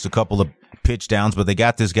 yards, just a couple of pitch downs, but they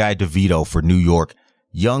got this guy DeVito for New York.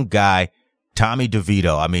 Young guy, Tommy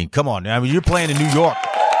DeVito. I mean, come on. I mean, you're playing in New York.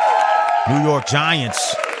 New York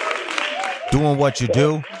Giants. Doing what you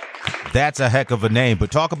do, that's a heck of a name.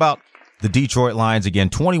 But talk about the Detroit Lions again,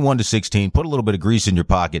 21-16. Put a little bit of grease in your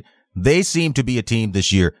pocket. They seem to be a team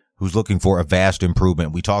this year who's looking for a vast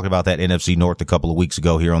improvement. We talked about that NFC North a couple of weeks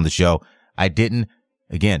ago here on the show. I didn't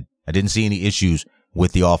see any issues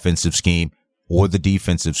with the offensive scheme or the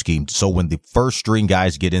defensive scheme. So when the first string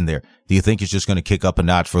guys get in there, do you think it's just going to kick up a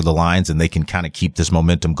notch for the Lions and they can kind of keep this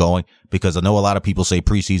momentum going? Because I know a lot of people say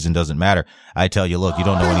preseason doesn't matter. I tell you, look, you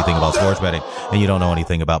don't know anything about sports betting and you don't know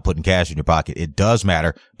anything about putting cash in your pocket. It does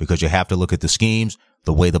matter because you have to look at the schemes,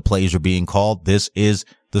 the way the plays are being called. This is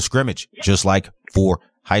the scrimmage, just like for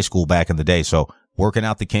high school back in the day. So working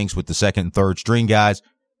out the kinks with the second and third string guys.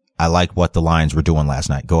 I like what the Lions were doing last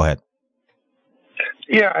night. Go ahead.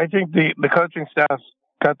 Yeah, I think the coaching staff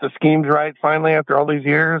got the schemes right finally after all these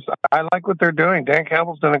years. I like what they're doing. Dan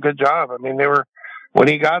Campbell's done a good job. I mean, when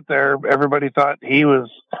he got there, everybody thought he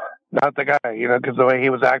was not the guy, because the way he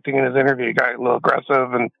was acting in his interview, he got a little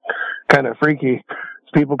aggressive and kind of freaky.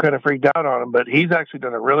 People kind of freaked out on him, but he's actually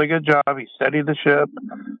done a really good job. He steadied the ship,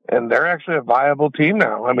 and they're actually a viable team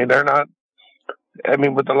now. I mean,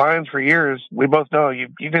 with the Lions for years, we both know you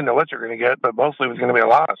didn't know what you're going to get, but mostly it was going to be a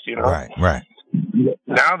loss, Right.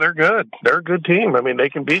 Now they're good. They're a good team. I mean, they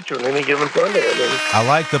can beat you on any given Sunday. I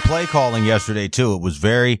like the play calling yesterday, too. It was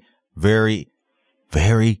very, very,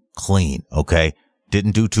 very clean, okay?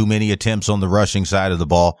 Didn't do too many attempts on the rushing side of the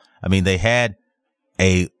ball. I mean, they had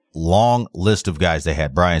a long list of guys. They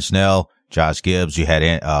had Brian Snell, Josh Gibbs. You had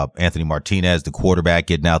Anthony Martinez, the quarterback,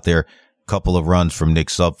 getting out there. A couple of runs from Nick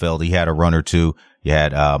Sudfeld. He had a run or two. You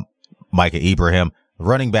had Micah Ibrahim,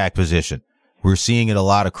 running back position. We're seeing it a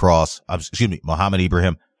lot across, Muhammad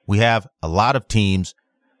Ibrahim. We have a lot of teams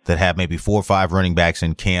that have maybe 4 or 5 running backs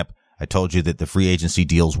in camp. I told you that the free agency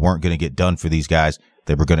deals weren't going to get done for these guys.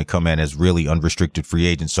 They were going to come in as really unrestricted free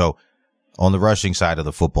agents. So on the rushing side of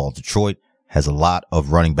the football, Detroit has a lot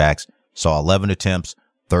of running backs. Saw 11 attempts,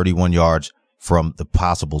 31 yards from the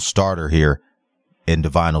possible starter here in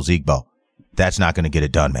Divine Ozigbo. That's not going to get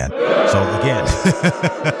it done, man. So again,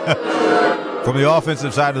 from the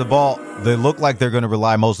offensive side of the ball, they look like they're going to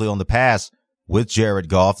rely mostly on the pass with Jared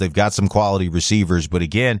Goff. They've got some quality receivers, but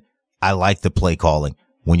again, I like the play calling.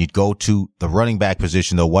 When you go to the running back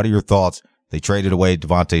position, though, what are your thoughts? They traded away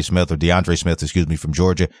DeAndre Smith, from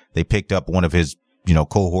Georgia. They picked up one of his,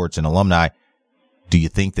 cohorts and alumni. Do you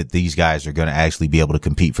think that these guys are going to actually be able to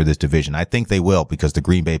compete for this division? I think they will, because the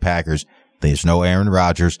Green Bay Packers, there's no Aaron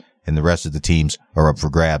Rodgers, and the rest of the teams are up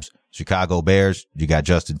for grabs. Chicago Bears, you got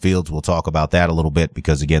Justin Fields. We'll talk about that a little bit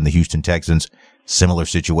because, again, the Houston Texans, similar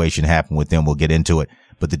situation happened with them. We'll get into it.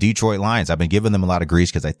 But the Detroit Lions, I've been giving them a lot of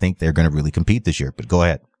grease because I think they're going to really compete this year. But go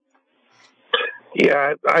ahead.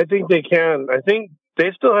 Yeah, I think they can. I think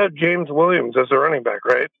they still have James Williams as a running back,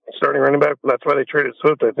 right? Starting running back. That's why they traded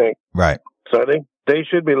Swift, I think. Right. So I think they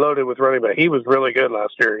should be loaded with running back. He was really good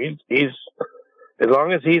last year. He's as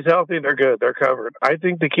long as he's healthy, they're good. They're covered. I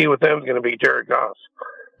think the key with them is going to be Jared Goff.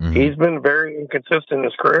 Mm-hmm. He's been very inconsistent in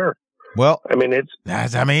his career. Well, I mean, it is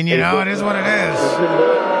what it is.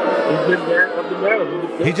 He's been very up and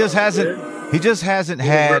down. He just hasn't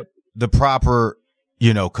had the proper,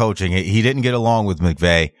 coaching. He didn't get along with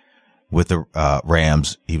McVay with the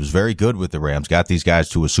Rams. He was very good with the Rams, got these guys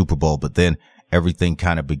to a Super Bowl, but then everything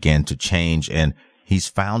kind of began to change, and he's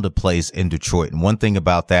found a place in Detroit. And one thing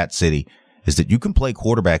about that city is that you can play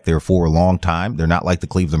quarterback there for a long time. They're not like the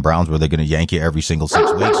Cleveland Browns where they're going to yank you every single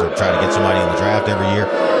 6 weeks or try to get somebody in the draft every year.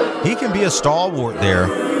 He can be a stalwart there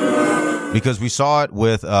because we saw it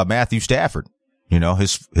with Matthew Stafford,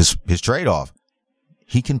 his trade-off.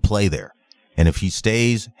 He can play there. And if he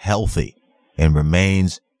stays healthy and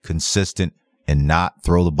remains consistent and not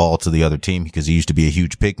throw the ball to the other team, because he used to be a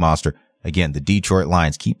huge pick monster, again, the Detroit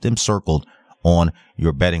Lions, keep them circled on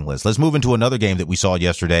your betting list. Let's move into another game that we saw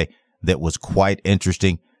yesterday that was quite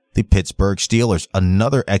interesting. The Pittsburgh Steelers,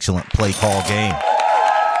 another excellent play call game,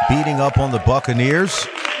 beating up on the Buccaneers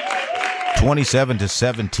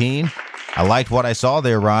 27-17. I liked what I saw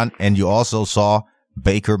there, Ron, and you also saw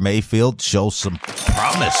Baker Mayfield show some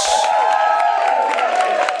promise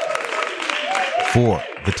for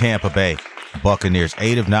the Tampa Bay Buccaneers.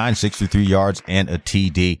 8 of 9, 63 yards, and a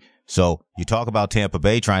TD. So you talk about Tampa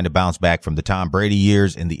Bay trying to bounce back from the Tom Brady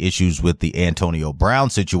years and the issues with the Antonio Brown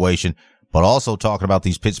situation, but also talking about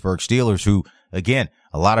these Pittsburgh Steelers who, again,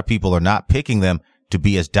 a lot of people are not picking them to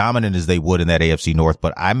be as dominant as they would in that AFC North,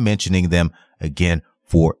 but I'm mentioning them again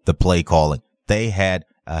for the play calling. They had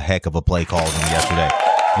a heck of a play calling yesterday.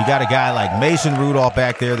 You got a guy like Mason Rudolph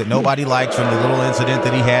back there that nobody likes from the little incident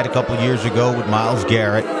that he had a couple years ago with Myles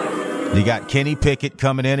Garrett. You got Kenny Pickett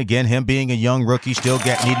coming in, again, him being a young rookie, still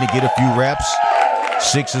needing to get a few reps.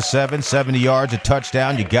 6 of 7, 70 yards, a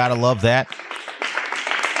touchdown. You got to love that.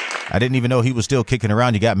 I didn't even know he was still kicking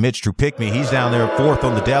around. You got Mitch Trubisky. He's down there 4th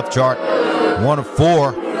on the depth chart. 1 of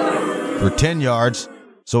 4 for 10 yards.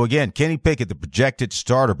 So, again, Kenny Pickett, the projected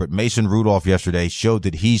starter, but Mason Rudolph yesterday showed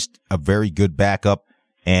that he's a very good backup.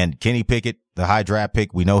 And Kenny Pickett, the high draft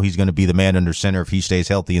pick, we know he's going to be the man under center if he stays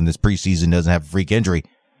healthy in this preseason, doesn't have a freak injury.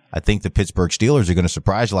 I think the Pittsburgh Steelers are going to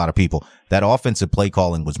surprise a lot of people. That offensive play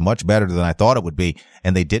calling was much better than I thought it would be,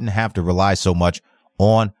 and they didn't have to rely so much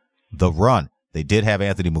on the run. They did have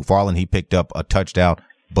Anthony McFarland. He picked up a touchdown,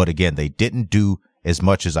 but again, they didn't do as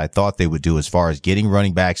much as I thought they would do as far as getting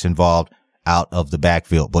running backs involved out of the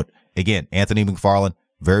backfield. But again, Anthony McFarland,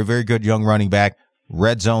 very, very good young running back,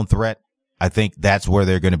 red zone threat. I think that's where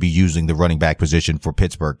they're going to be using the running back position for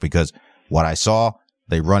Pittsburgh because what I saw,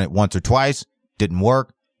 they run it once or twice, didn't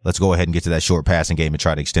work. Let's go ahead and get to that short passing game and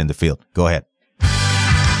try to extend the field. Go ahead.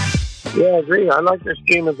 Yeah, I agree. I like their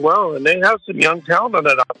scheme as well. And they have some young talent on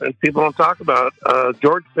that offense people don't talk about.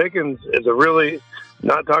 George Pickens is a really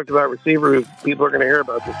not talked about receiver who people are going to hear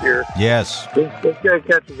about this year. Yes. This guy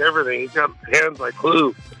catches everything. He's got hands like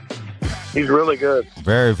glue. He's really good.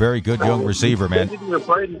 Very, very good young receiver, man. They didn't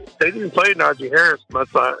play Najee Harris much.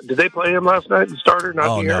 Did they play him last night? The starter,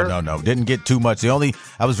 Najee Harris? No. Didn't get too much.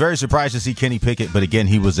 I was very surprised to see Kenny Pickett, but again,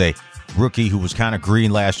 he was a rookie who was kind of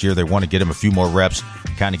green last year. They want to get him a few more reps,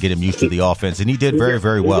 kind of get him used to the offense, and he did very,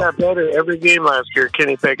 very well. He got better every game last year,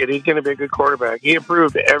 Kenny Pickett. He's going to be a good quarterback. He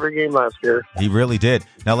improved every game last year. He really did.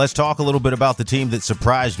 Now, let's talk a little bit about the team that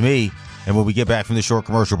surprised me, and when we get back from the short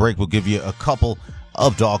commercial break, we'll give you a couple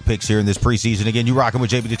of dog picks here in this preseason. Again, you rocking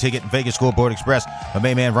with JB the Ticket and Vegas Scoreboard Express. My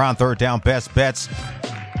main man Ron, third down, best bets.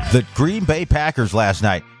 The Green Bay Packers last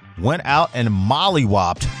night went out and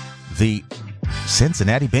mollywopped the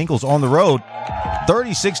Cincinnati Bengals on the road,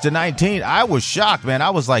 36-19. I was shocked, man. I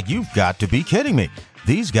was like, you've got to be kidding me.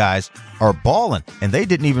 These guys are balling, and they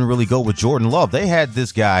didn't even really go with Jordan Love. They had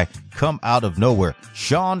this guy come out of nowhere,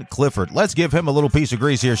 Sean Clifford. Let's give him a little piece of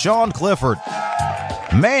grease here. Sean Clifford,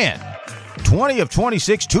 man, 20 of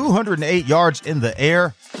 26, 208 yards in the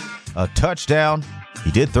air, a touchdown. He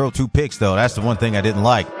did throw 2 picks, though. That's the one thing I didn't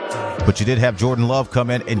like. But you did have Jordan Love come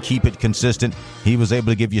in and keep it consistent. He was able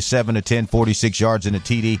to give you 7 of 10, 46 yards in a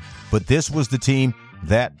TD. But this was the team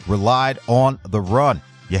that relied on the run.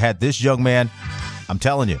 You had this young man, I'm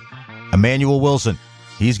telling you, Emmanuel Wilson.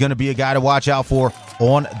 He's going to be a guy to watch out for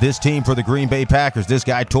on this team for the Green Bay Packers. This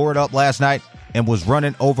guy tore it up last night and was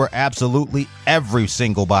running over absolutely every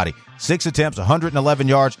single body. 6 attempts, 111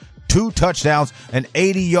 yards, 2 touchdowns, an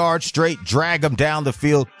 80-yard straight drag him down the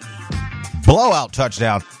field. Blowout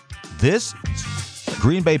touchdown. This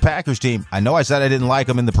Green Bay Packers team, I know I said I didn't like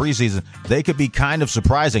them in the preseason. They could be kind of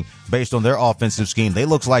surprising based on their offensive scheme. They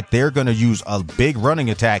look like they're going to use a big running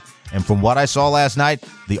attack. And from what I saw last night,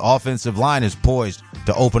 the offensive line is poised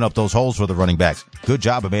to open up those holes for the running backs. Good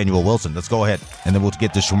job, Emmanuel Wilson. Let's go ahead, and then we'll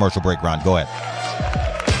get this commercial break, Ron. Go ahead.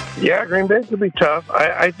 Yeah, Green Bay could be tough.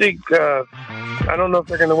 I think, I don't know if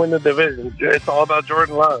they're going to win the division. It's all about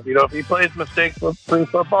Jordan Love. You know, if he plays mistakes-free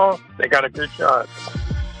football, they got a good shot.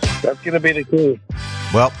 That's going to be the key.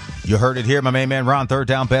 Well, You heard it here. My main man, Ron, third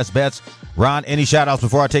down, best bets. Ron, any shout-outs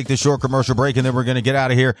before I take this short commercial break, and then we're going to get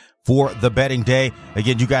out of here for the betting day.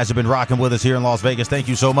 Again, you guys have been rocking with us here in Las Vegas. Thank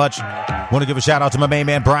you so much. Want to give a shout-out to my main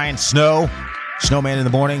man, Brian Snow. Snowman in the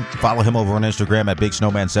Morning. Follow him over on Instagram at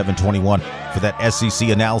BigSnowman721 for that SEC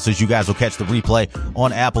analysis. You guys will catch the replay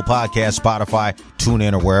on Apple Podcasts, Spotify,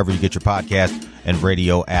 TuneIn, or wherever you get your podcast and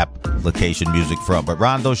radio application music from. But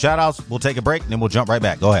Ron, those shout-outs, we'll take a break, and then we'll jump right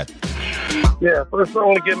back. Go ahead. Yeah, first I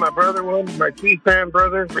want to give my brother one, my Chiefs fan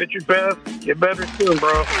brother, Richard Best. Get better soon,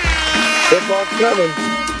 bro. Football's coming.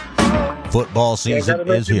 Football season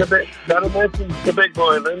is here. Gotta mention the big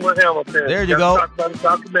boy, Linwood Hamilton. There you go. Talk about the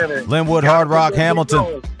documentary. Linwood Hard Rock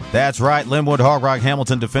Hamilton. That's right. Linwood Hard Rock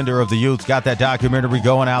Hamilton, Defender of the Youth. Got that documentary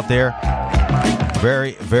going out there.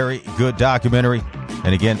 Very, very good documentary.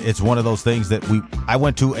 And again, it's one of those things that I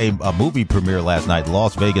went to a movie premiere last night,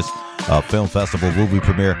 Las Vegas Film Festival movie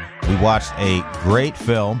premiere. We watched a great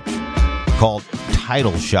film called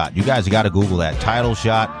Title Shot. You guys got to Google that. Title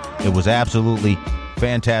Shot. It was absolutely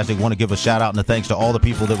fantastic. Want to give a shout out and a thanks to all the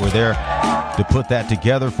people that were there to put that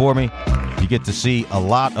together for me. You get to see a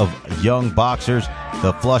lot of young boxers.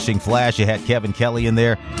 The Flushing Flash, you had Kevin Kelly in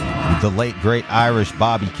there. The late, great Irish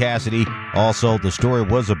Bobby Cassidy. Also, the story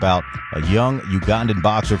was about a young Ugandan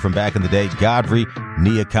boxer from back in the day, Godfrey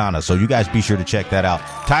Nyakana. So you guys be sure to check that out.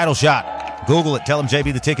 Title Shot. Google it. Tell them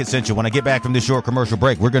JB the Ticket sent you. When I get back from this short commercial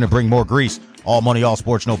break, we're going to bring more grease. All money, all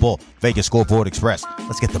sports, no bull. Vegas Scoreboard Express.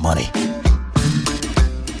 Let's get the money.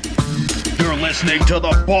 You're listening to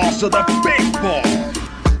the boss of the big ball,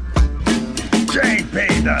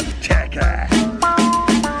 JB the Ticket.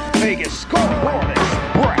 Vegas Scoreboard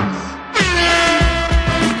Express.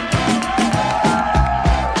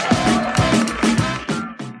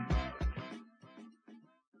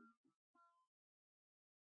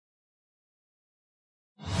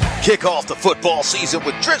 Kick off the football season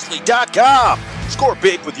with Drizzly.com. Score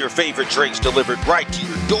big with your favorite drinks delivered right to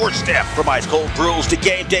your doorstep. From ice cold brews to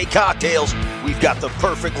game day cocktails, we've got the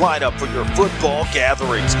perfect lineup for your football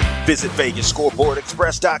gatherings. Visit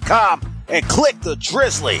VegasScoreboardExpress.com and click the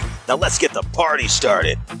Drizzly. Now let's get the party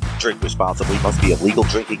started. Drink responsibly. Must be of legal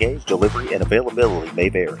drinking age. Delivery and availability may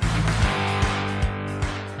vary.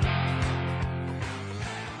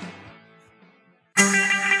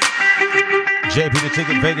 JP the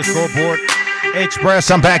Ticket, Vegas Scoreboard Express.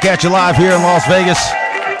 I'm back at you live here in Las Vegas.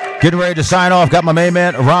 Getting ready to sign off. Got my main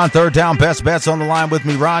man, Ron, third down, best bets on the line with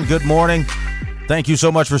me. Ron, good morning. Thank you so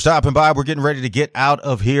much for stopping by. We're getting ready to get out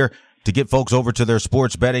of here to get folks over to their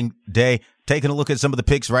sports betting day. Taking a look at some of the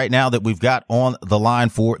picks right now that we've got on the line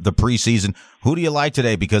for the preseason. Who do you like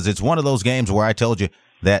today? Because it's one of those games where I told you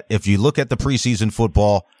that if you look at the preseason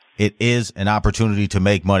football, it is an opportunity to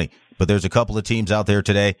make money. But there's a couple of teams out there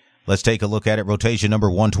today. Let's take a look at it. Rotation number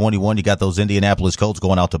 121. You got those Indianapolis Colts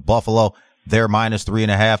going out to Buffalo. They're minus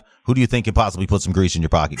 3.5. Who do you think can possibly put some grease in your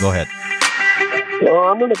pocket? Go ahead. Well,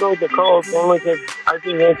 I'm going to go with the Colts only because I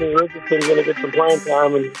think Anthony Richardson's going to get some playing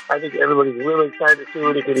time, and I think everybody's really excited to see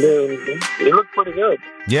what he can do. And he looks pretty good.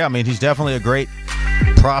 Yeah, I mean, he's definitely a great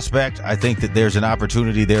prospect. I think that there's an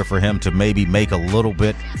opportunity there for him to maybe make a little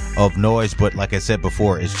bit of noise. But like I said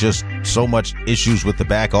before, it's just so much issues with the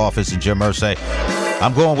back office and Jim Irsay.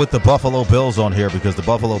 I'm going with the Buffalo Bills on here because the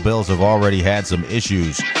Buffalo Bills have already had some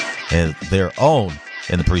issues of their own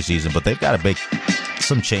in the preseason, but they've got to make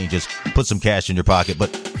some changes, put some cash in your pocket.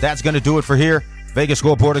 But that's going to do it for here. Vegas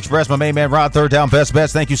Scoreboard Express, my main man, Rod, third down, best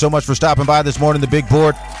bets. Thank you so much for stopping by this morning, the big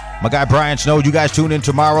board. My guy, Brian Snow, you guys tune in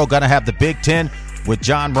tomorrow. Going to have the Big Ten with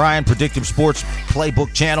John Ryan, Predictive Sports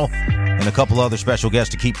Playbook Channel, and a couple other special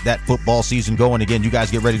guests to keep that football season going. Again, you guys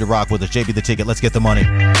get ready to rock with us. JB the Ticket, let's get the money.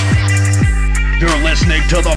 You're listening to the